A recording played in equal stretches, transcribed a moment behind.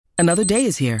Another day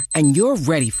is here, and you're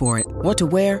ready for it. What to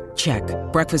wear? Check.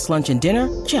 Breakfast, lunch, and dinner?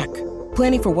 Check.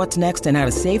 Planning for what's next and how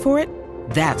to save for it?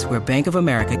 That's where Bank of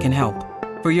America can help.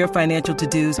 For your financial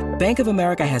to-dos, Bank of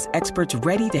America has experts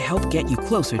ready to help get you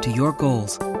closer to your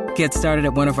goals. Get started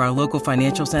at one of our local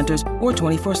financial centers or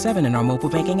 24/7 in our mobile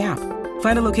banking app.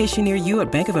 Find a location near you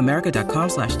at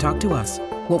bankofamerica.com/talktous.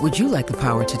 What would you like the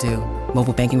power to do?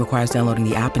 Mobile banking requires downloading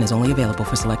the app and is only available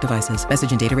for select devices.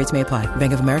 Message and data rates may apply.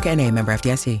 Bank of America N.A., member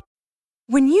FDIC.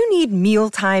 When you need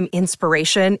mealtime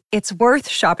inspiration, it's worth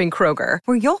shopping Kroger,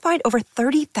 where you'll find over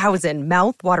 30,000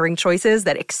 mouth-watering choices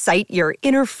that excite your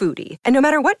inner foodie. And no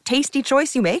matter what tasty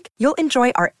choice you make, you'll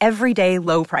enjoy our everyday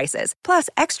low prices, plus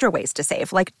extra ways to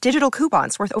save, like digital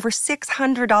coupons worth over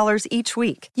 $600 each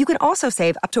week. You can also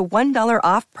save up to $1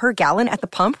 off per gallon at the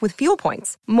pump with fuel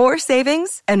points. More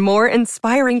savings and more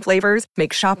inspiring flavors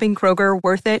make shopping Kroger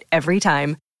worth it every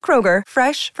time. Kroger,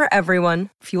 fresh for everyone.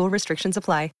 Fuel restrictions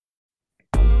apply.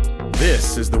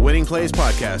 This is the Winning Plays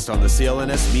Podcast on the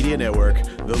CLNS Media Network,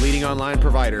 the leading online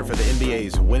provider for the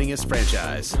NBA's winningest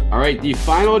franchise. All right, the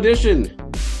final edition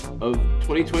of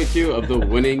 2022 of the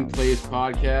Winning Plays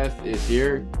Podcast is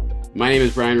here. My name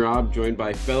is Brian Robb, joined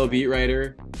by fellow beat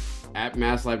writer at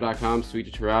MassLive.com,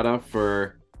 Suichi Terada,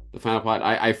 for the final pod.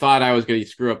 I thought I was going to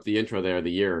screw up the intro there, the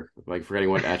year, like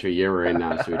forgetting what actual year we're in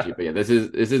now, Suichi. But yeah, this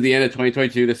is the end of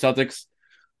 2022. The Celtics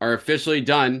are officially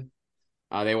done.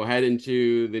 They will head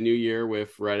into the new year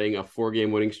with riding a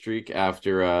 4-game winning streak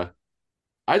after,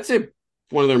 I'd say,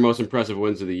 one of their most impressive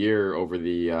wins of the year over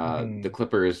the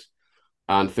Clippers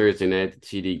on Thursday night at the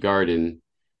TD Garden.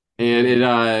 And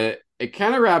it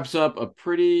kind of wraps up a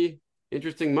pretty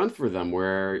interesting month for them,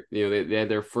 where they had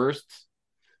their first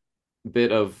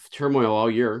bit of turmoil all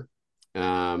year,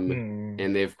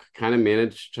 and they've kind of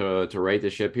managed to right the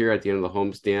ship here at the end of the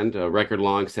homestand, a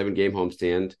record-long 7-game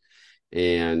homestand,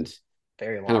 and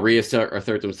kind of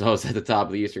reassert themselves at the top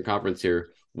of the Eastern Conference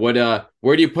here. Where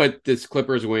do you put this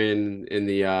Clippers win in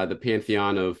the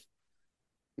pantheon of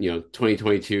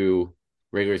 2022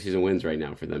 regular season wins right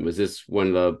now for them? Is this one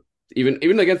of the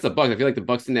even against the Bucks? I feel like the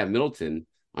Bucks didn't have Middleton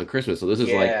on Christmas, so this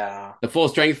is like the full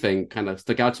strength thing kind of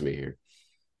stuck out to me here.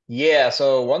 Yeah.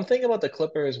 So one thing about the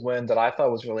Clippers win that I thought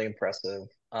was really impressive,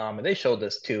 and they showed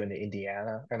this too in the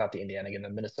the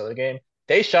Minnesota game.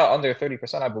 They shot under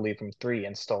 30%, I believe, from three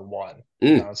and still won.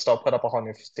 And still put up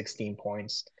 116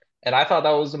 points. And I thought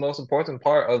that was the most important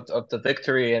part of the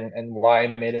victory and why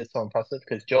it made it so impressive,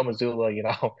 because Joe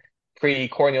Mazzulla,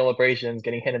 pre-corneal abrasions,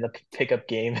 getting hit in the pickup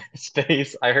game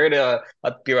space. I heard, I'll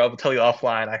tell you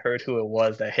offline, I heard who it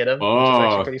was that hit him, which is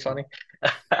actually pretty funny.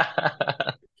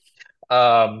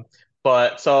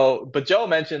 But Joe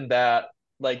mentioned that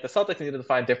like the Celtics needed to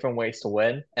find different ways to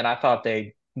win, and I thought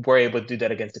they were able to do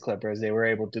that against the Clippers. They were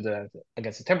able to do that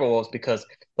against the Timberwolves because,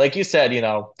 like you said,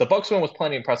 the Bucks win was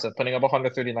plenty impressive, putting up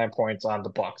 139 points on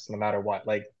the Bucks, no matter what.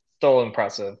 Like, still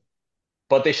impressive.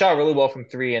 But they shot really well from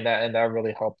three, and that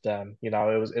really helped them. It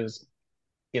was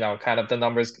kind of the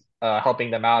numbers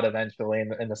helping them out eventually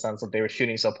in the sense that they were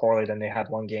shooting so poorly. Then they had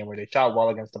one game where they shot well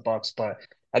against the Bucks, but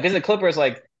against the Clippers,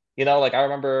 I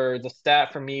remember the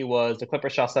stat for me was the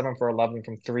Clippers shot 7 for 11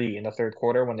 from three in the third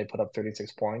quarter when they put up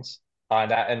 36 points. And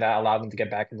that allowed them to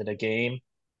get back into the game.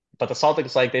 But the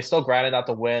Celtics, they still grinded out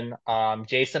the win.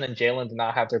 Jason and Jalen did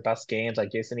not have their best games.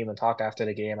 Like, Jason even talked after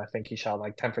the game. I think he shot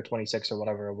 10 for 26 or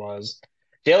whatever it was.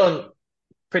 Jalen,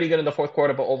 pretty good in the fourth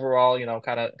quarter, but overall,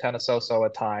 kind of so-so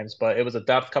at times. But it was a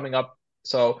depth coming up.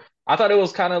 So I thought it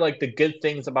was kind of the good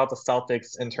things about the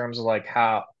Celtics in terms of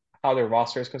how their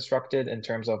roster is constructed, in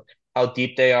terms of how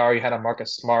deep they are. You had a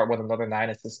Marcus Smart with another 9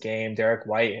 assists game. Derek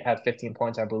White had 15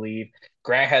 points, I believe.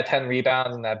 Grant had 10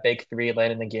 rebounds in that big three late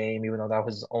in the game, even though that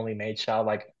was his only made shot.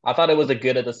 I thought it was a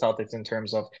good of the Celtics in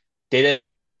terms of they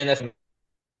didn't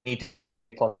need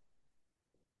to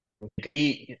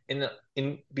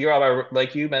in B-Rob,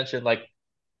 like you mentioned,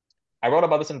 I wrote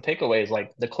about this in takeaways.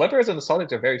 The Clippers and the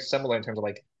Celtics are very similar in terms of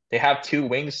they have 2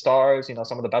 wing stars,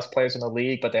 some of the best players in the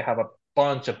league, but they have a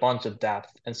bunch of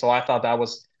depth. And so I thought that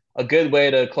was a good way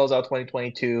to close out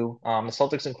 2022. The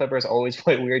Celtics and Clippers always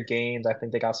play weird games. I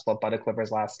think they got swept by the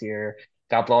Clippers last year,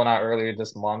 got blown out earlier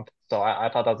this month. So I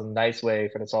thought that was a nice way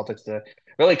for the Celtics to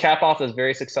really cap off this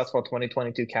very successful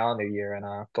 2022 calendar year and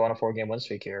go on a 4-game win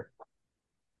streak here.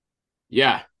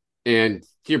 Yeah. And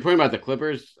to your point about the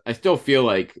Clippers, I still feel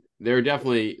like they're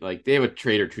definitely they have a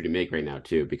trade or two to make right now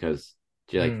too, because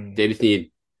they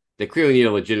clearly need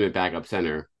a legitimate backup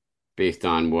center based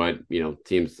on what,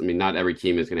 teams, not every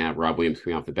team is going to have Rob Williams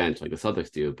coming off the bench like the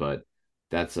Celtics do, but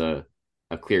that's a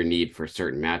clear need for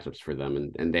certain matchups for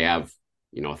them. And they have,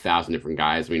 1,000 different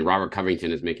guys. Robert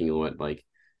Covington is making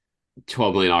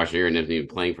 $12 million a year and isn't even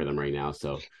playing for them right now.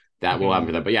 So that will happen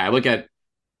for them. But yeah,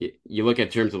 you look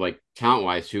at terms of like talent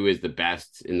wise, who is the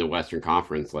best in the Western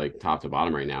Conference, like top to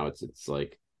bottom right now. It's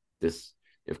like this.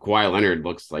 If Kawhi Leonard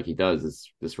looks like he does,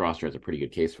 this roster has a pretty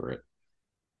good case for it.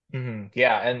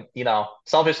 Yeah, and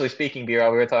selfishly speaking,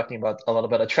 Biro, we were talking about a little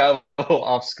bit of travel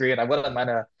off screen. I wouldn't mind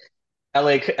a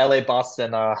LA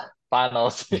Boston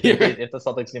finals Yeah, if the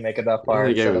Celtics do make it that I far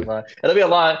think instead of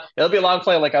it'll be a long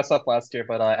play like I saw last year,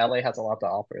 but LA has a lot to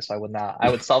offer, so I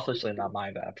would selfishly not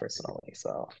mind that personally.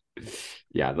 So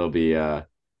yeah, they'll be that'd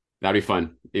be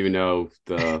fun. Even though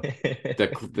the I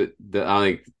don't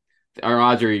think our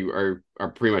odds are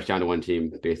pretty much down to one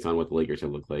team based on what the Lakers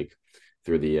have looked like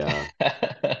through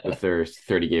the first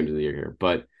 30 games of the year here.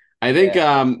 But I think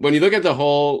Yeah. when you look at the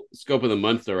whole scope of the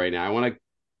month though right now, I want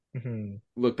to Mhm.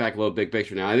 look back a little big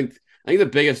picture now. I think the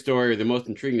biggest story, or the most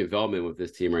intriguing development with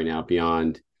this team right now,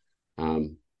 beyond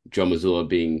Joe Mazzulla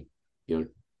being,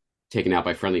 taken out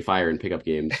by friendly fire in pickup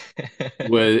games,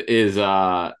 is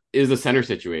the center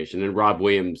situation and Rob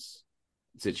Williams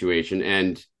situation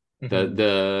and the Mhm.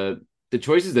 the the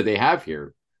choices that they have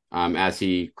here, as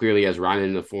he clearly has run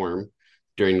into form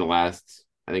during the last,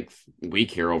 I think,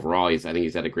 week here overall. I think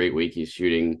he's had a great week. He's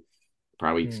shooting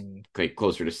probably Hmm. like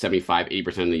closer to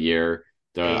 75-80% of the year.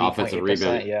 The offensive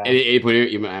rebound, 80.8%, yeah.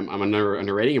 88.8. I'm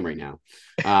underrating him right now.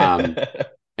 Um,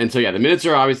 and so yeah, the minutes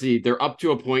are obviously they're up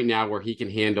to a point now where he can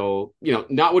handle,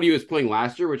 not what he was playing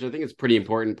last year, which I think is a pretty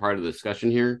important part of the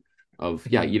discussion here. Of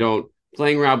yeah, you Mhm. don't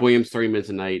playing Rob Williams 30 minutes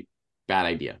a night, bad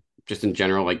idea. Just in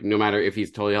general, like no matter if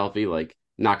he's totally healthy, like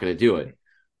not going to do it.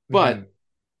 But Mhm.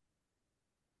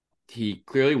 he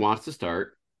clearly wants to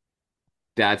start.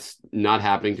 That's not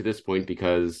happening to this point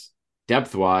because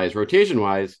depth wise, rotation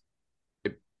wise,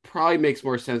 it probably makes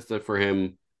more sense for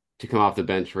him to come off the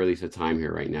bench for at least a time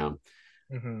here right now.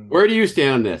 Mhm. Where do you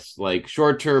stand on this? Like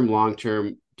short term, long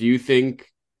term, do you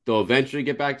think they'll eventually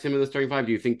get back to him in the starting five?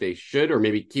 Do you think they should, or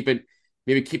maybe keep it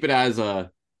as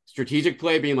a strategic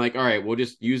play, being like, all right, we'll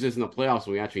just use this in the playoffs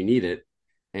when we actually need it,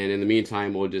 and in the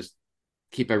meantime, we'll just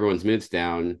keep everyone's minutes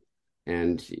down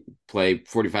and play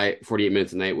 48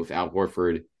 minutes a night with Al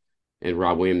Horford and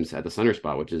Rob Williams at the center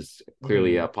spot, which is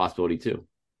clearly a Mhm. possibility too.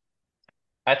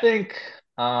 I think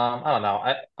I don't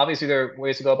know. Obviously there are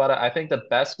ways to go about it. I think the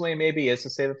best way maybe is to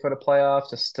save it for the playoffs,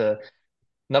 just to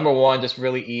number one, just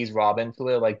really ease Rob into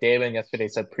it. Like David yesterday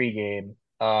said pregame,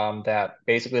 that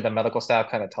basically the medical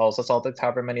staff kind of tells the Celtics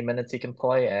however many minutes he can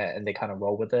play, and they kind of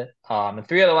roll with it. In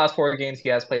three of the last four games, he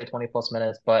has played 20 plus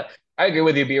minutes. But I agree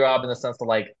with you, B Rob, in the sense that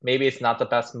like maybe it's not the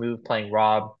best move playing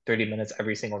Rob 30 minutes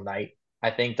every single night.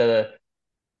 I think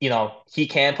he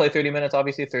can play 30 minutes,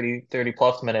 obviously 30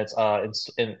 plus minutes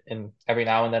in every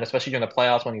now and then, especially during the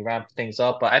playoffs when you ramp things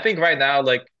up. But I think right now,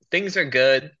 like things are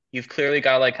good. You've clearly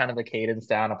got like kind of the cadence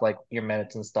down of like your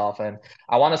minutes and stuff. And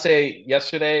I want to say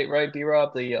yesterday, right,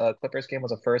 B-Rob, the Clippers game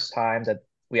was the first time that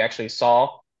we actually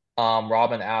saw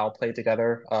Rob and Al play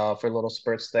together for little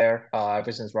spurts there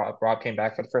ever since Rob came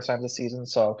back for the first time this season.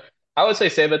 So I would say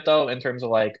save it though in terms of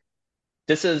like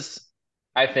this is,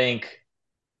 I think,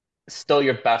 still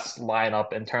your best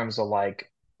lineup in terms of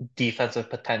like defensive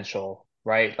potential,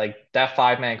 right? Like that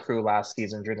five-man crew last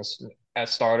season during as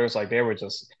starters, like they were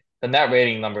just the net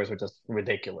rating numbers were just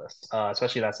ridiculous,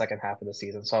 especially that second half of the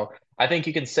season. So I think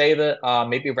you can save it,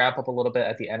 maybe ramp up a little bit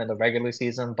at the end of the regular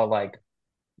season, but like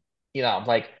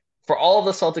like for all of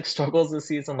the Celtics struggles this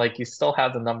season, like you still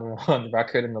have the number one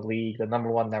record in the league, the number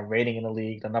one net rating in the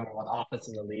league, the number one offense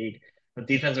in the league. The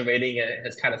defensive rating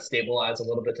has kind of stabilized a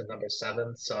little bit to number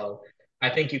seven. So I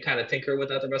think you kind of tinker with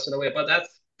that the rest of the way. But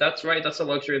that's right. That's a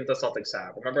luxury that the Celtics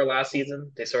have. Remember last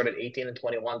season, they started 18 and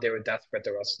 21. They were desperate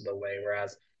the rest of the way.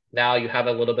 Whereas now you have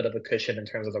a little bit of a cushion in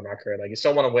terms of the record. Like you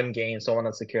still want to win games, still want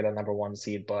to secure that number one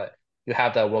seed, but you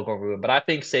have that wiggle room. But I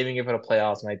think saving it for the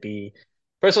playoffs might be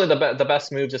personally the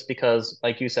best move just because,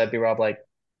 like you said, B Rob, like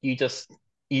you just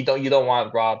you don't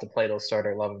want Rob to play those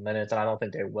starter 11 minutes, and I don't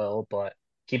think they will. But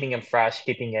keeping him fresh,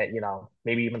 keeping it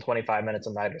maybe even 25 minutes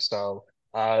a night or so,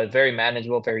 very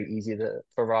manageable, very easy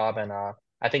for Rob, and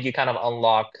I think you kind of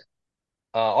unlock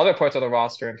other parts of the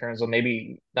roster in terms of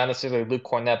maybe not necessarily Luke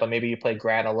Cornett, but maybe you play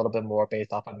Grant a little bit more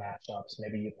based off of matchups.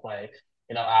 Maybe you play,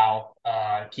 Al,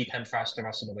 keep him fresh the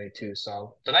rest of the way too.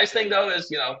 So the nice thing though is,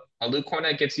 a Luke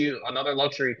Cornett gives you another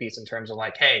luxury piece in terms of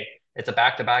like, hey, it's a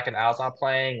back to back and Al's not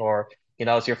playing, or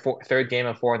it's your third game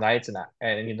in 4 nights,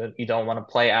 and you don't want to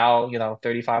play Al,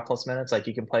 35 plus minutes. Like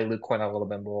you can play Luke Cornett a little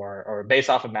bit more, or based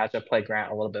off of matchup, play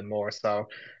Grant a little bit more. So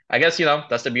I guess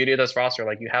that's the beauty of this roster.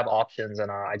 Like you have options, and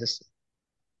I just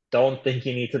don't think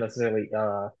you need to necessarily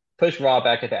push Raw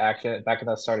back into action, back in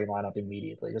that starting lineup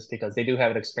immediately, just because they do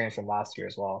have an experience from last year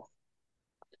as well.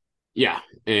 Yeah,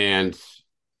 and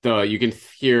you can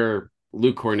hear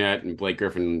Luke Cornett and Blake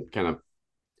Griffin kind of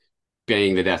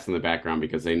banging the desk in the background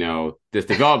because they know this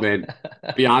development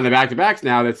beyond the back-to-backs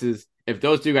now. This is if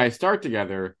those two guys start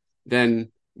together,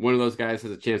 then one of those guys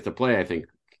has a chance to play, I think,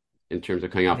 in terms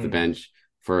of coming off the bench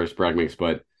for Sprague mix.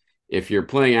 But if you're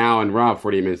playing Al and Rob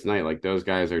 40 minutes a night, like those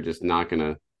guys are just not going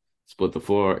to split the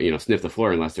floor, sniff the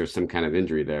floor unless there's some kind of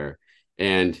injury there.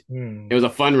 And it was a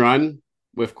fun run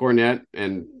with Cornette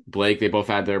and Blake. They both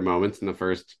had their moments in the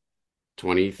first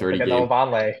 20, 30 Like a games. Noah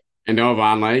Vonleh. And Noah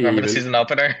Vonleh. Remember the season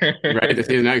opener? Right, the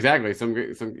season, exactly.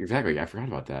 Exactly. I forgot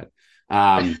about that.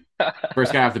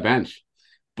 First guy off the bench.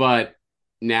 But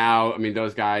now, I mean,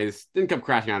 those guys didn't come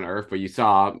crashing on earth, but you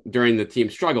saw during the team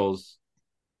struggles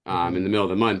in the middle of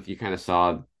the month, you kind of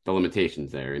saw the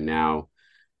limitations there. And now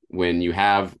when you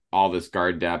have all this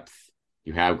guard depth,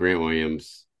 you have Grant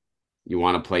Williams, you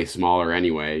want to play smaller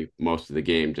anyway, most of the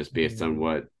game, just based on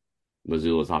what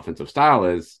Missoula's offensive style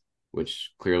is,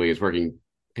 which clearly is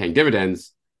paying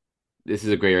dividends. This is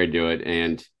a great way to do it.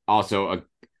 And also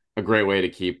a great way to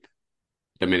keep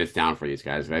the minutes down for these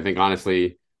guys. But I think,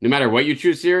 honestly, no matter what you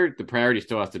choose here, the priority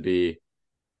still has to be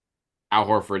Al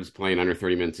Horford's playing under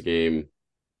 30 minutes a game,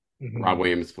 Rob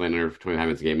Williams playing under 25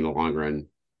 minutes a game in the long run.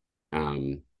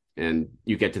 And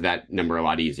you get to that number a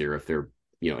lot easier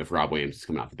if Rob Williams is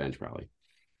coming off the bench, probably.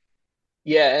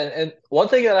 Yeah, and one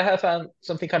thing that I have found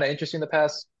something kind of interesting in the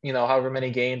past, however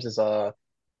many games is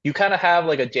you kind of have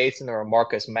like a Jason or a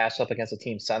Marcus matched up against a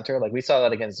team center. Like we saw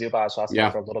that against Zubac last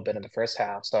night for a little bit in the first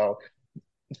half. So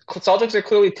Celtics are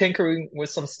clearly tinkering with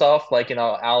some stuff. Like,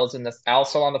 Al's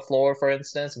still on the floor, for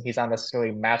instance, and he's not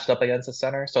necessarily matched up against the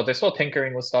center. So they're still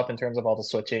tinkering with stuff in terms of all the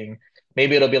switching.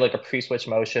 Maybe it'll be like a pre-switch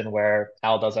motion where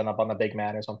Al does end up on the big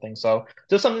man or something. So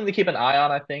just something to keep an eye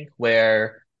on, I think,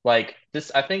 where like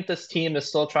this, I think this team is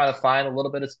still trying to find a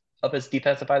little bit of its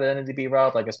defensive identity,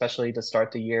 Rob, like especially to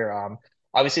start the year.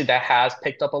 Obviously that has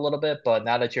picked up a little bit, but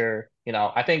now that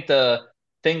I think the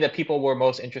thing that people were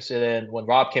most interested in when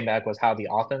Rob came back was how the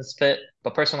offense fit.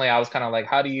 But personally, I was kind of like,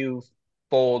 how do you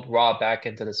fold Rob back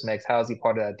into this mix? How is he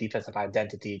part of that defensive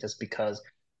identity? Just because,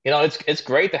 it's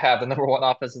great to have the number one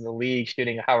offense in the league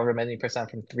shooting however many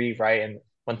percent from three, right? And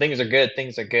when things are good,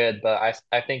 things are good. But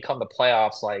I think come the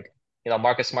playoffs, like,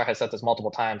 Marcus Smart has said this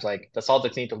multiple times, like the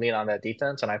Celtics need to lean on that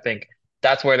defense. And I think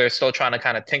that's where they're still trying to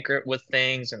kind of tinker with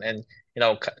things and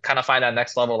kind of find that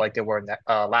next level like they were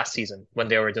last season when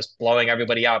they were just blowing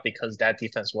everybody out because that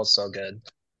defense was so good.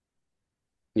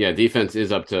 Yeah, defense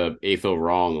is up to 8th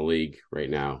overall in the league right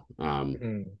now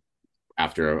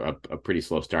after a pretty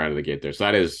slow start of the gate there. So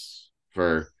that is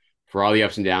for all the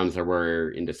ups and downs there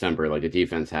were in December, like the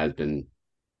defense has been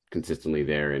consistently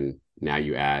there. And now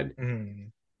you add,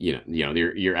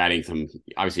 you're adding some,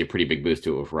 obviously a pretty big boost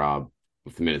to it with Rob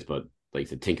with the minutes, but like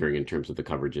the tinkering in terms of the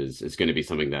coverages is going to be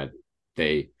something that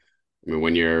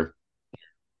when you're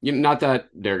not that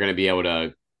they're going to be able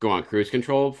to go on cruise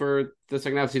control for the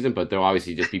second half of the season, but they'll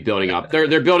obviously just be building up.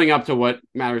 They're building up to what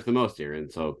matters the most here.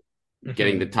 And so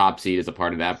getting the top seed is a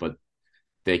part of that, but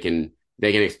they can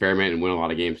experiment and win a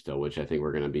lot of games still, which I think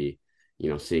we're going to be,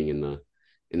 seeing in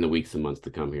the weeks and months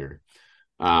to come here.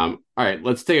 All right,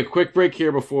 let's take a quick break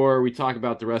here before we talk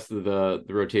about the rest of the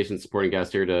rotation supporting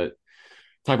guests here to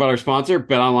talk about our sponsor,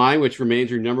 BetOnline, which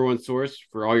remains your number one source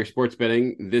for all your sports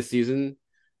betting this season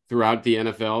throughout the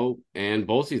NFL and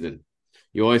bowl season.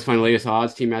 You always find the latest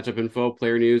odds, team matchup info,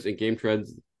 player news, and game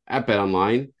trends at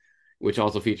BetOnline, which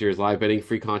also features live betting,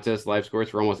 free contests, live scores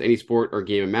for almost any sport or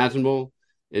game imaginable.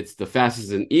 It's the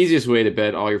fastest and easiest way to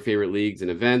bet all your favorite leagues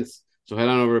and events. So head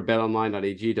on over to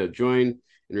betonline.ag to join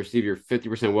and receive your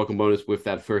 50% welcome bonus with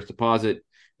that first deposit.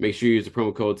 Make sure you use the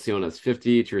promo code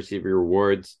CLNS50 to receive your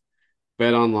rewards.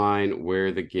 BetOnline,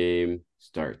 where the game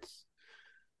starts.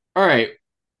 All right,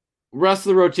 rest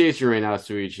of the rotation right now,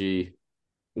 Suichi.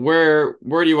 Where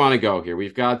do you want to go here? We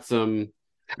got the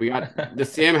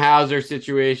Sam Hauser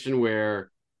situation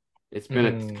where it's been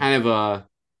a kind of a,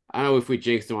 I don't know if we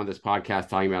jinxed him on this podcast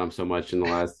talking about him so much in the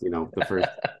last, the first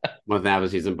month and a half of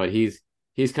the season, but he's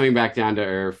coming back down to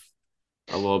earth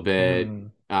a little bit.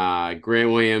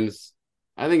 Grant Williams,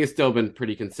 I think, has still been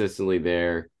pretty consistently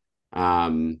there.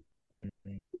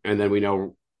 And then we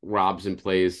know Robson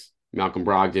plays Malcolm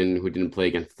Brogdon, who didn't play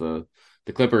against the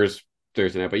Clippers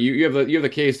Thursday night. But you have the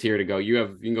case here to go.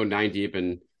 You can go 9 deep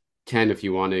and 10 if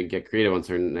you want to get creative on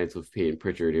certain nights with Peyton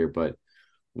Pritchard here. But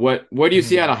what do you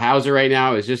see out of Hauser right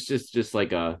now? Is just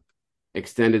like a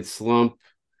extended slump?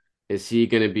 Is he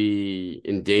going to be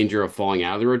in danger of falling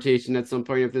out of the rotation at some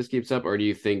point if this keeps up, or do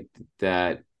you think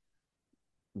that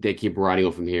they keep riding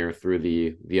him from here through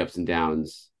the ups and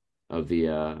downs of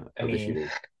the shooting?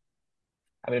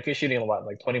 I mean, if you're shooting what,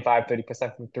 like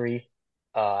 25-30% from three,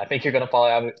 I think you're gonna fall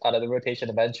out of the rotation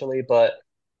eventually. But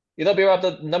B-Rob,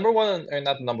 the number one, or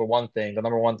not the number one thing, the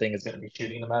number one thing is gonna be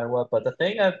shooting no matter what. But the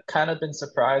thing I've kind of been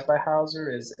surprised by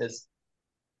Hauser is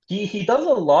he does a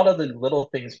lot of the little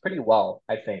things pretty well,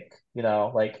 I think.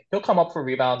 Like he'll come up for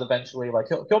rebounds eventually. Like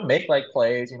he'll make like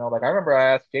plays, like I remember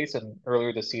I asked Jason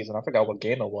earlier this season, I forgot what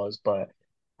game it was, but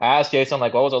I asked Jason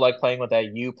like what was it like playing with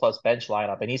that U plus bench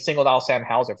lineup? And he singled out Sam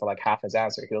Hauser for like half his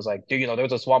answer. He was like, dude, there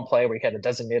was this one play where he had a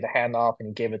designated handoff and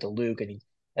he gave it to Luke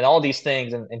and all these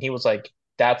things and he was like,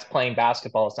 that's playing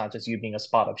basketball. It's not just you being a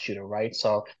spot up shooter, right?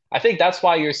 So I think that's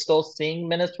why you're still seeing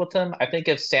minutes with him. I think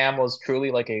if Sam was truly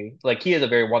like he is a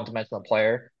very one-dimensional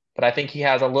player, but I think he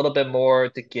has a little bit more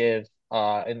to give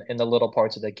in the little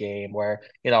parts of the game where,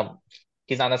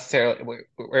 he's not necessarily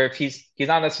where if he's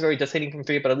not necessarily just hitting from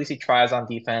three, but at least he tries on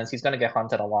defense. He's gonna get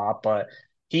hunted a lot, but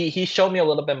he showed me a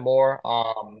little bit more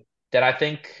that I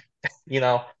think, you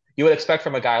would expect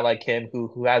from a guy like him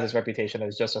who has his reputation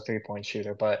as just a three-point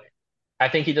shooter. But I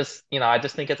think he just, I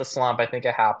just think it's a slump. I think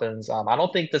it happens. I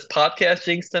don't think this podcast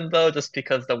jinxed him though, just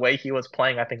because the way he was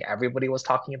playing, I think everybody was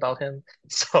talking about him.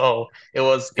 So it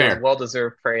was Fair. well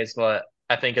deserved praise, but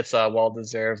I think it's well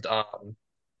deserved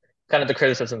kind of the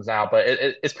criticisms now. But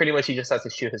it's pretty much he just has to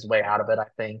shoot his way out of it, I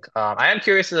think. I am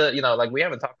curious to, like we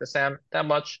haven't talked to Sam that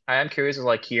much. I am curious to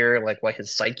like hear like what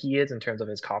his psyche is in terms of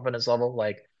his confidence level.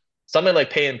 Like something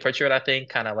like Peyton Pritchard, I think,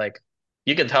 kind of like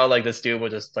you can tell like this dude will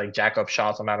just like jack up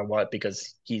shots no matter what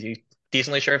because he's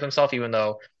decently sure of himself, even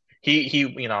though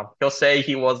he'll say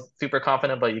he was super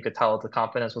confident, but you could tell the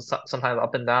confidence was sometimes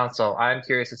up and down. So I'm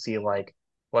curious to see like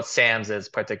what Sam's is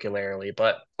particularly.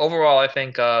 But overall, I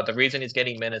think the reason he's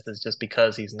getting minutes is just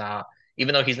because he's not,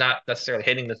 even though he's not necessarily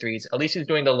hitting the threes, at least he's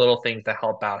doing the little things to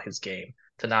help out his game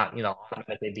to not,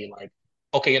 automatically be like,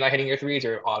 okay, you're not hitting your threes,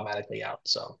 you're automatically out.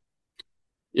 So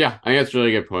Yeah, I think that's a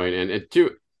really good point. And it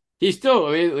too, he's still,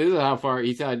 I mean, this is how far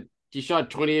he shot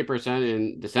 28%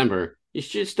 in December. He's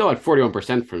just still at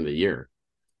 41% from the year.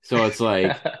 So it's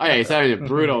like, oh yeah, he's having a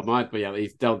brutal month, but yeah,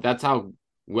 he's still, that's how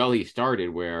well he started,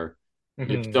 where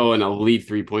you're still an elite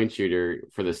 3-point shooter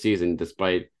for the season,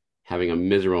 despite having a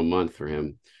miserable month for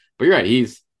him. But you're right,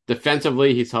 he's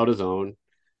defensively, he's held his own,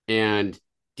 and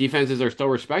defenses are still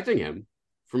respecting him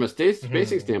from a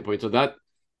spacing standpoint. So that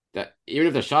even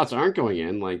if the shots aren't going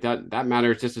in, like that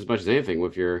matters just as much as anything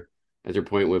with your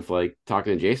point with like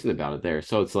talking to Jason about it there.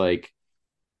 So it's like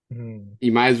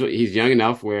you might as well, he's young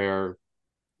enough where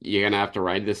you're gonna have to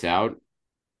ride this out.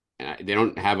 They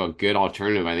don't have a good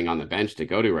alternative, I think, on the bench to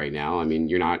go to right now. I mean,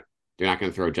 they're not going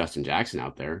to throw Justin Jackson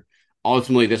out there.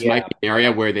 Ultimately, this might be an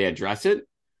area where they address it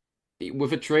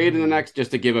with a trade in the next,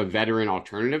 just to give a veteran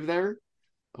alternative there,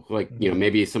 like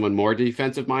maybe someone more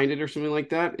defensive minded or something like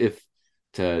that. If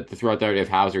to throw out there if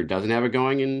Hauser doesn't have it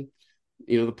going in,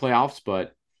 the playoffs.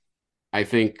 But I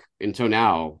think until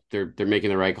now they're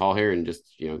making the right call here and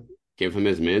just give him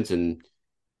his minutes, and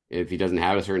if he doesn't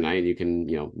have a certain night, you can,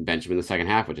 bench him in the second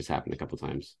half, which has happened a couple of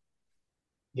times.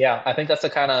 Yeah, I think that's the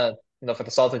kind of, for the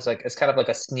Celtics, like it's kind of like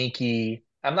a sneaky,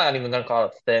 I'm not even going to call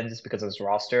it thin just because of his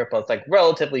roster, but it's like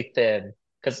relatively thin.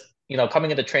 Because,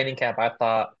 coming into training camp, I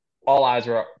thought all eyes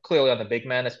were clearly on the big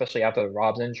man, especially after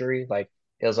Rob's injury. Like,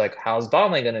 it was like, how's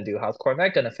Donley going to do? How's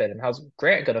Kornet going to fit in? How's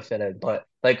Grant going to fit in? But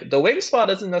like the wing spot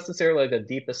isn't necessarily like the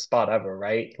deepest spot ever,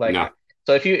 right? Like, No.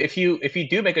 so if you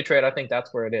do make a trade, I think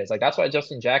that's where it is. Like that's why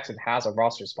Justin Jackson has a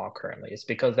roster spot currently. It's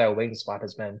because that wing spot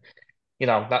has been,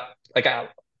 not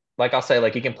like I'll say,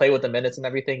 like you can play with the minutes and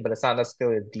everything, but it's not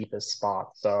necessarily the deepest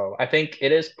spot. So I think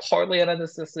it is partly a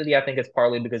necessity. I think it's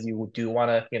partly because you do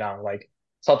want to, like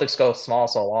Celtics go small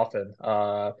so often,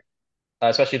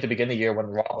 especially at the beginning of the year when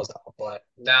Rob was out. But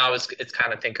now it's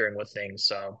kind of tinkering with things.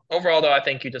 So overall, though, I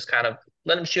think you just kind of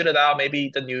let him shoot it out. Maybe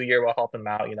the new year will help him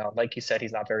out. Like you said,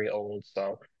 he's not very old.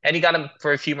 So and you got him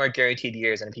for a few more guaranteed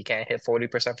years. And if he can't hit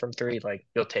 40% from three, like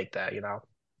you'll take that. You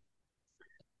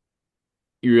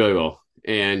really will.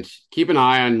 And keep an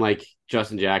eye on like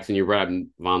Justin Jackson. You brought up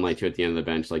Vonleh too at the end of the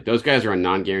bench. Like those guys are on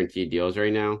non-guaranteed deals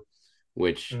right now,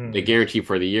 which they guarantee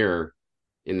for the year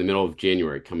in the middle of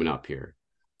January coming up here.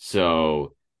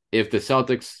 So if the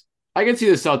Celtics, I can see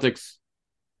the Celtics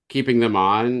keeping them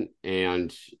on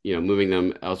and moving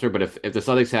them elsewhere. But if the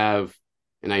Celtics have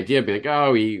an idea of being like,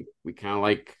 oh, we kind of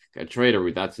like a trade,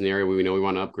 or that's an area we know we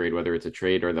want to upgrade, whether it's a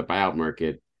trade or the buyout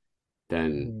market,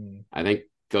 then I think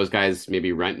those guys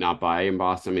maybe rent, not buy in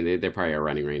Boston. I mean, they probably are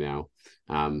running right now,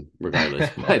 regardless.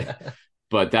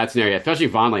 but that's an area, especially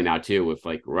Vonleh now too, with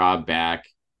like Rob back,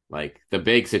 like the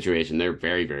big situation. They're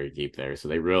very, very deep there, so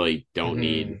they really don't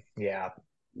need. Yeah,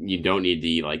 you don't need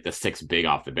the six big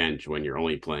off the bench when you're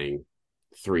only playing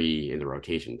three in the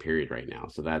rotation period right now.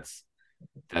 So that's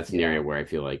an area where I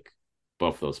feel like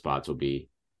both of those spots will be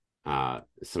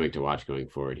something to watch going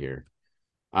forward here.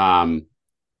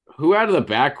 Who out of the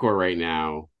backcourt right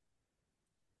now?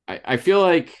 I feel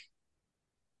like,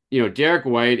 Derek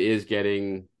White is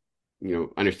getting,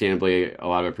 understandably a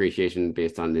lot of appreciation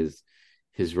based on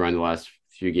his run the last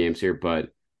few games here. But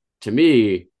to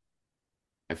me,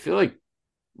 I feel like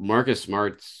Marcus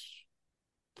Smart's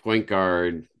point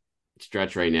guard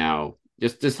stretch right now,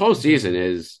 just this whole season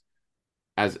is,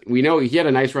 as we know, he had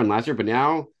a nice run last year, but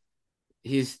now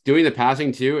he's doing the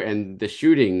passing too, and the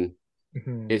shooting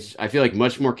is, I feel like,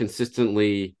 much more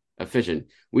consistently efficient.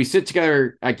 We sit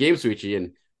together at Game Switchy,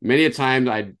 and many a time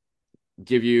I'd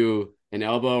give you an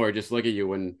elbow or just look at you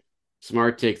when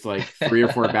Smart takes like 3 or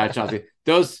 4 bad shots.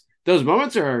 Those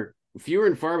moments are fewer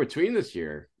and far between this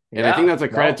year, and I think that's a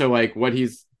credit to like what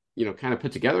he's kind of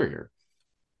put together here.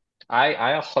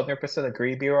 I 100%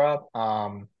 agree,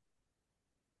 B-Rob.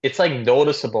 It's like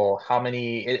noticeable how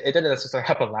many it didn't necessarily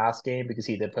happen last game because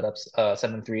he did put up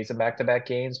 7 threes in back-to-back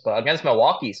games, but against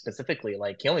Milwaukee specifically,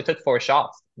 like he only took 4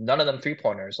 shots, none of them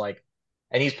 3-pointers, like,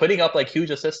 and he's putting up like huge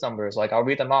assist numbers. Like I'll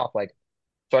read them off, like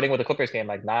starting with the Clippers game,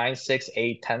 like 9, 6,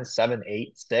 8, 10, 7,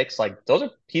 8, 6. Like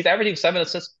he's averaging 7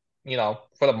 assists,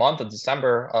 for the month of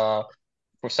December,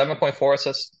 for 7.4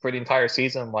 assists for the entire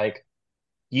season. Like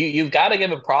you've got to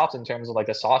give him props in terms of like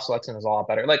the shot selection is a lot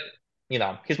better. Like,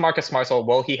 he's Marcus Smart, so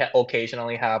will he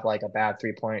occasionally have like a bad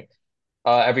 3-point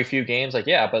every few games? Like,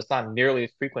 yeah, but it's not nearly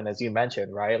as frequent as you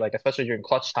mentioned, right? Like, especially during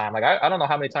clutch time. Like, I don't know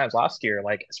how many times last year,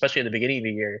 like, especially at the beginning of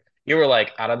the year, you were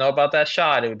like, I don't know about that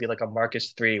shot. It would be like a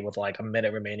Marcus 3 with like a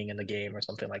minute remaining in the game or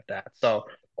something like that. So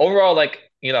overall, like,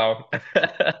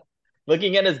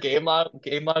 looking at his game log,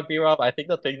 B-Rob, I think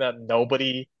the thing that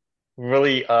nobody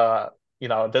really,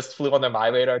 this flew under my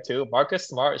radar too. Marcus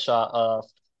Smart shot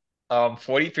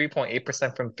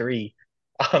 43.8% from 3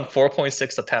 on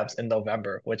 4.6 attempts in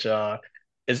November, which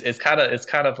is kind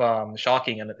of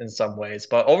shocking in some ways.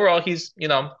 But overall, he's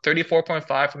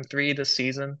 34.5 from 3 this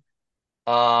season,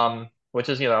 which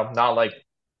is not like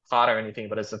hot or anything,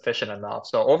 but it's efficient enough.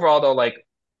 So overall, though, like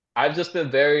I've just been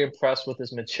very impressed with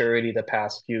his maturity the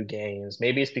past few games.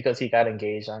 Maybe it's because he got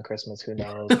engaged on Christmas. Who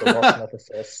knows? The Will Smith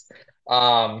assist.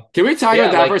 Can we talk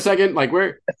about that for a second? Like,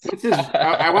 what's his?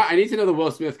 I need to know the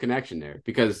Will Smith connection there,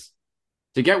 because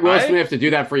to get Will Smith to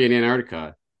do that for you in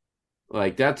Antarctica,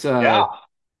 like that's a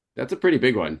pretty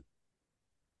big one.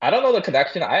 I don't know the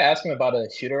connection. I asked him about a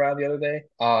shoot around the other day.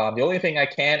 The only thing I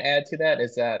can add to that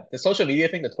is that the social media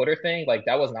thing, the Twitter thing, like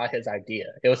that was not his idea.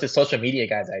 It was his social media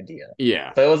guy's idea.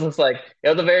 Yeah. So it was just like it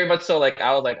was a very much so like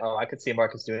I was like, oh, I could see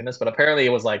Marcus doing this, but apparently it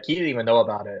was like he didn't even know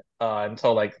about it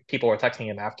until like people were texting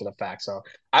him after the fact. So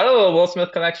I don't know the Will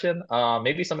Smith connection.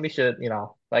 Maybe somebody should,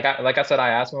 like I said, I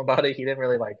asked him about it. He didn't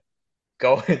really like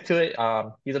go into it.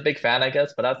 He's a big fan, I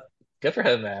guess, but that's good for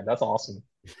him, man. That's awesome.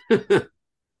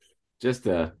 Just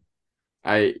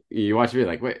you watch me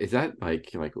like, wait, is that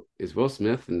like is Will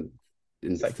Smith in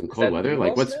like, some cold weather?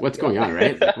 Like what's going on,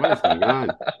 right? Like, what is going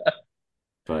on?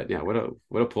 But yeah, what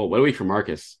a pull. What a week for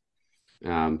Marcus.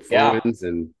 4 wins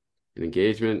and an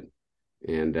engagement,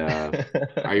 and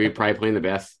arguably probably playing the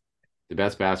best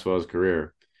basketball of his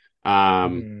career.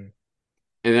 And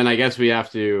then I guess we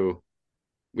haven't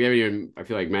even, I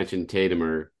feel like, mentioned Tatum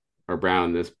or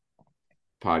Brown this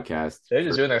podcast. They're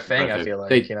just doing their thing. I feel like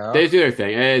they just do their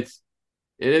thing. It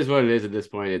is what it is at this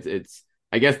point. It's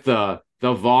I guess the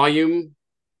volume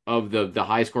of the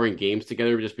high scoring games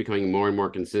together just becoming more and more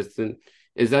consistent.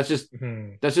 That's just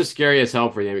scary as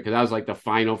hell for them, because that was like the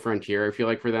final frontier, I feel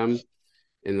like, for them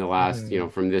in the last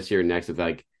from this year next. It's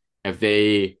like if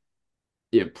they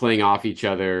playing off each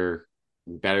other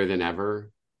better than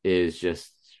ever is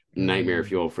just nightmare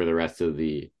fuel for the rest of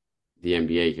the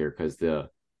NBA here, because the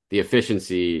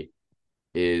efficiency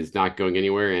is not going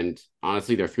anywhere, and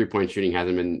honestly their 3-point shooting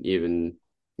hasn't been even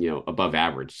above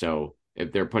average. So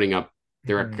if they're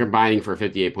combining for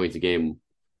 58 points a game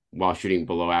while shooting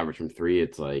below average from 3,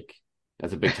 it's like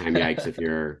that's a big time yikes if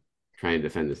you're trying to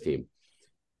defend this team.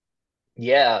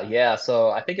 Yeah. So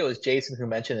I think it was Jason who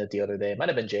mentioned it the other day. It might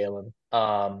have been Jalen.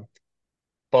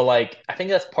 But like I think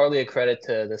that's partly a credit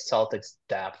to the Celtics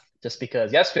depth, just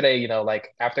because yesterday, like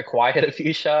after Kawhi hit a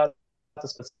few shots,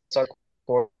 just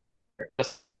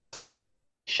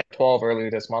 12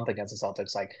 earlier this month against the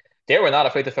Celtics, like they were not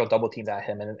afraid to throw double teams at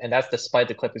him, and that's despite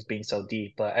the Clippers being so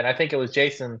deep. And I think it was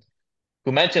Jason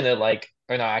who mentioned it, like,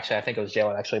 or no, actually I think it was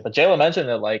Jalen actually, but Jalen mentioned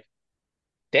it, like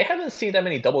they haven't seen that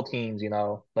many double teams,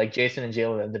 like Jason and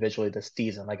Jalen individually this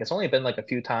season. Like it's only been like a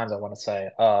few times, I want to say.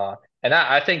 And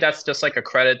I think that's just like a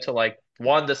credit to like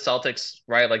one, the Celtics,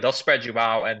 right? Like they'll spread you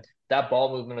out, and that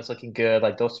ball movement is looking good.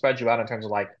 Like they'll spread you out in terms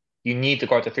of like you need to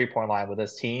guard the 3-point line with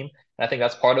this team. And I think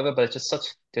that's part of it, but it's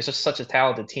just there's just such a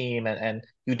talented team, and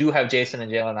you do have Jason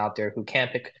and Jalen out there who can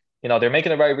pick, they're making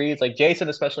the right reads. Like Jason,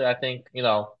 especially, I think,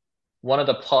 one of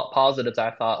the positives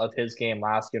I thought of his game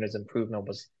last year and his improvement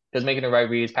was just making the right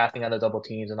reads, passing out of double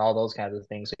teams, and all those kinds of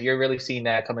things. So you're really seeing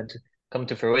that come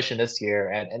to fruition this year,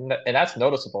 and that's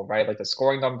noticeable, right? Like the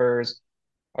scoring numbers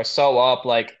are so up.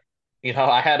 Like,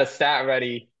 I had a stat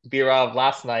ready to be around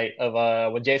last night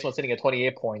of when Jason was sitting at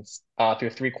 28 points through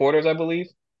 3 quarters, I believe,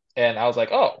 and I was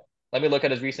like, oh, let me look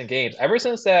at his recent games. Ever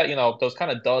since that, those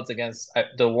kind of duds against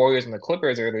the Warriors and the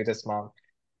Clippers earlier this month,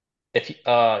 if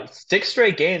 6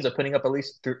 straight games of putting up at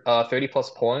least 30 plus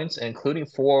points, including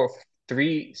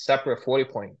three separate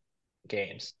 40-point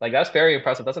games. Like that's very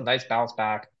impressive. That's a nice bounce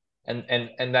back,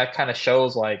 and that kind of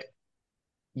shows like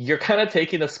you're kind of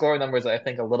taking the score numbers, I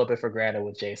think, a little bit for granted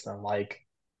with Jason. Like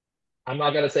I'm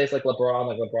not gonna say it's like LeBron.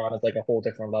 Like LeBron is like a whole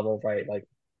different level, right? Like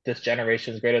this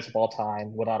generation's greatest of all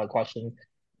time, without a question.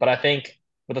 But I think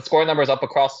with the scoring numbers up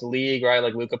across the league, right?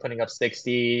 Like Luka putting up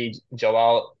 60,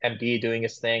 Joel Embiid doing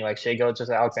his thing, like Shai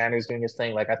Gilgeous-Alexander's doing his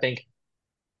thing. Like I think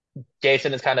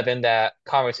Jason is kind of in that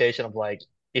conversation of like,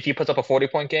 if he puts up a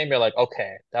 40-point game, you're like,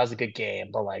 okay, that was a good game,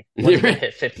 but like, when's he gonna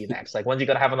hit 50 next? Like, when's he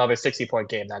gonna have another 60-point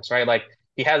game next, right? Like,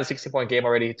 he has a 60-point game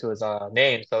already to his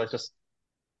name, so it's just,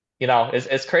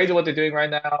 it's crazy what they're doing right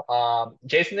now.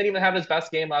 Jason didn't even have his best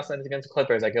game last night against the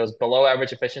Clippers. Like, it was below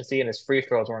average efficiency, and his free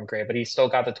throws weren't great, but he still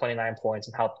got the 29 points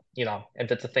and helped, and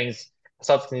did the things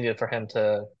Celtics needed for him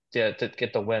to get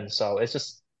the win. So it's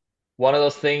just one of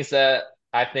those things that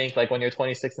I think like when you're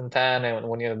 26-10 and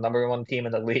when you're the number one team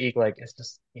in the league, like it's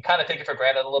just you kind of take it for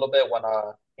granted a little bit when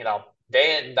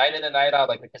night in and night out,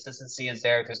 like the consistency is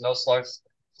there. There's no slow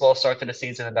start to the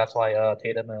season, and that's why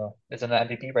Tatum is in the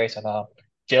MVP race, and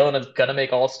Jalen is gonna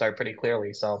make All-Star pretty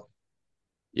clearly. So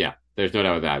yeah, there's no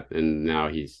doubt with that. And now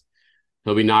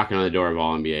he'll be knocking on the door of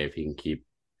All NBA if he can keep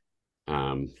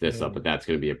this up, but that's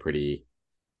going to be a pretty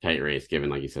tight race given,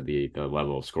 like you said, the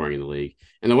level of scoring in the league.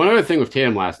 And the one other thing with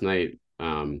Tatum last night,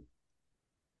 to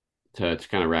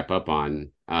kind of wrap up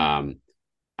on,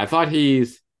 I thought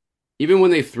even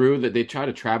when they threw that, they try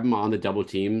to trap him on the double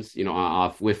teams,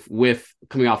 off with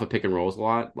coming off of pick and rolls a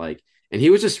lot, like, and he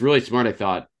was just really smart, I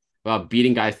thought, about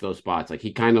beating guys to those spots. Like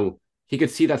he could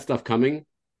see that stuff coming,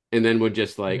 and then would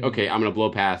just like, okay, I'm gonna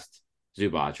blow past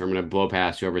Zubac, or I'm gonna blow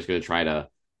past whoever's gonna try to,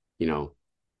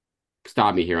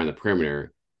 stop me here on the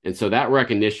perimeter. And so that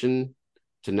recognition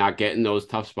to not get in those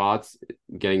tough spots,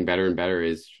 getting better and better,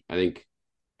 is, I think,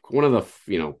 one of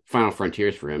the final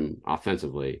frontiers for him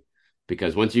offensively.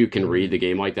 Because once you can read the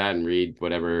game like that and read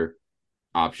whatever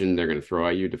option they're going to throw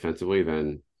at you defensively,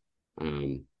 then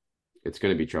it's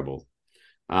going to be trouble.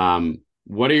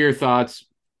 What are your thoughts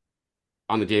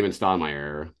on the Damon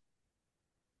Stoudemire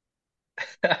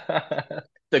it's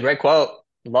a great quote.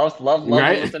 Love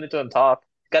right? listening to him talk.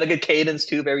 Got a good cadence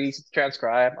too, very easy to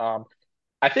transcribe.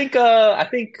 I think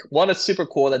one is super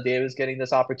cool that David's getting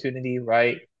this opportunity,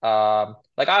 right?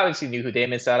 Like I obviously knew who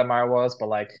Damon Stoudemire was, but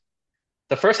like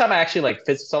the first time I actually like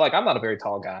so like I'm not a very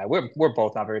tall guy. We're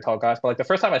both not very tall guys, but like the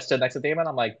first time I stood next to Damon,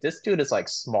 I'm like, this dude is like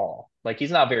small. Like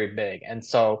he's not very big. And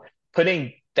so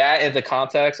putting that into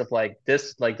context of like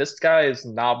this guy is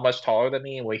not much taller than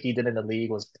me, and what he did in the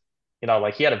league was,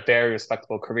 like he had a very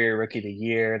respectable career, rookie of the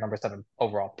year, number 7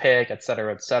 overall pick, et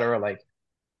cetera, et cetera. Like,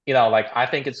 like I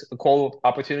think it's a cool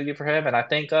opportunity for him. And I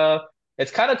think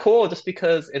it's kind of cool just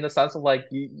because in the sense of like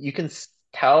you can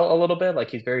tell a little bit like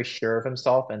he's very sure of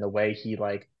himself and the way he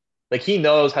like he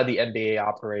knows how the NBA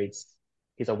operates.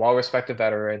 He's a well-respected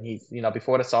veteran. He's,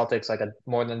 before the Celtics, like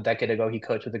more than a decade ago, he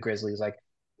coached with the Grizzlies. Like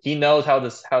he knows how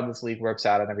this league works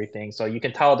out and everything. So you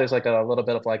can tell there's like a little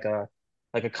bit of like a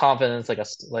confidence,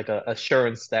 like a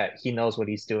assurance that he knows what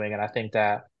he's doing. And I think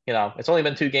that, it's only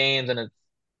been 2 games, and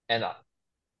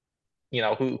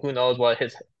who knows what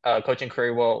his coaching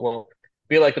career will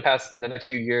be like the next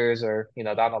few years, or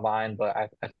down the line. But I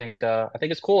think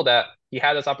it's cool that he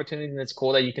had this opportunity, and it's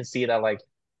cool that you can see that like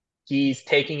he's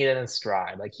taking it in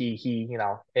stride. Like he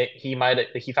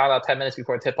found out 10 minutes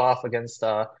before tip off against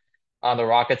on the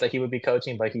Rockets that he would be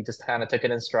coaching, but he just kind of took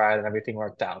it in stride and everything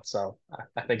worked out. So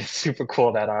I think it's super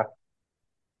cool that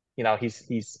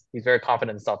he's very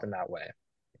confident in himself in that way.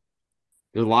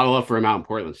 There's a lot of love for him out in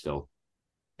Portland still,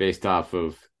 based off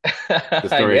of the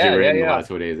stories you've written the last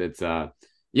 2 days. It's but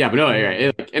no,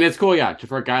 and it's cool,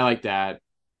 for a guy like that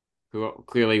who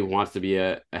clearly wants to be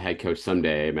a head coach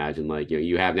someday. I imagine like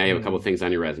you have a couple of things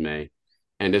on your resume,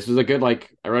 and this was a good,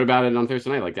 like I wrote about it on Thursday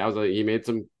night. Like that was he made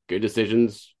some good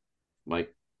decisions,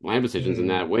 like line decisions in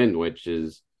that win, which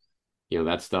is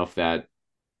that stuff that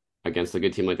against a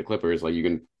good team like the Clippers, like you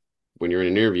can, when you're in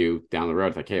an interview down the road,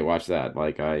 it's like, hey, watch that.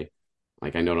 Like I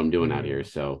know what I'm doing out here.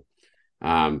 So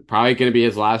probably going to be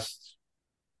his last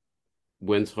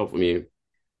wins. Hopefully, I mean,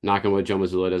 knock on wood, Joe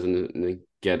Mazzulla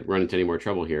doesn't run into any more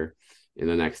trouble here in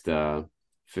the next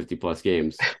 50 plus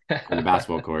games on the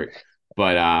basketball court.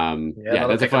 But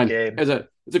that's a fun game.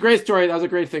 It's a great story. That was a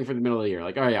great thing for the middle of the year.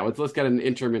 Like, oh yeah, let's get an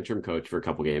interim coach for a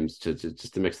couple games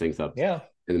just to mix things up. Yeah,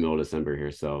 in the middle of December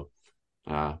here. So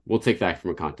we'll take that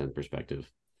from a content perspective.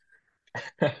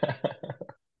 All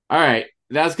right,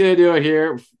 that's gonna do it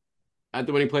here at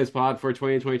the Winning Plays Pod for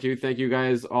 2022. Thank you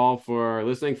guys all for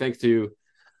listening. Thanks to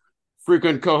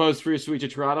frequent co-host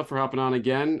Shuichi Terada for hopping on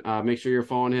again. Make sure you're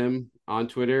following him on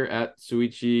Twitter at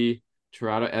Shuichi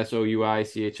Terada,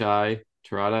 SOUICHI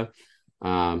Terada.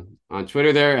 On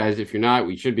Twitter there, as if you're not,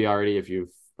 we should be already if you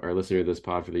are listening to this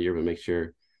pod for the year, but make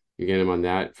sure you get him on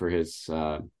that for his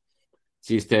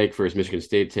C's take, for his Michigan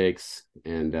State takes,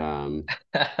 and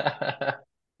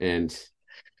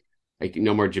like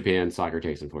no more Japan soccer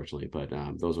takes, unfortunately, but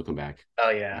those will come back.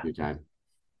 Oh yeah, good time.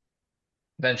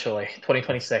 Eventually,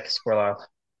 2026. We're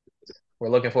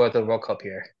looking forward to the World Cup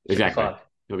here. Exactly.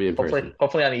 It'll be in person.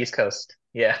 Hopefully on the East Coast.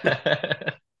 Yeah.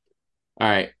 All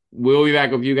right. We'll be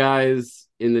back with you guys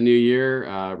in the new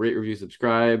year. Rate, review,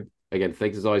 subscribe. Again,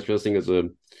 thanks as always for listening. It's a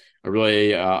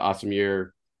really awesome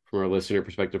year from our listener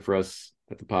perspective for us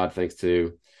at the pod. Thanks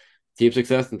to team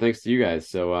success and thanks to you guys.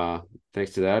 So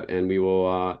thanks to that. And we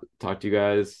will talk to you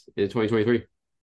guys in 2023.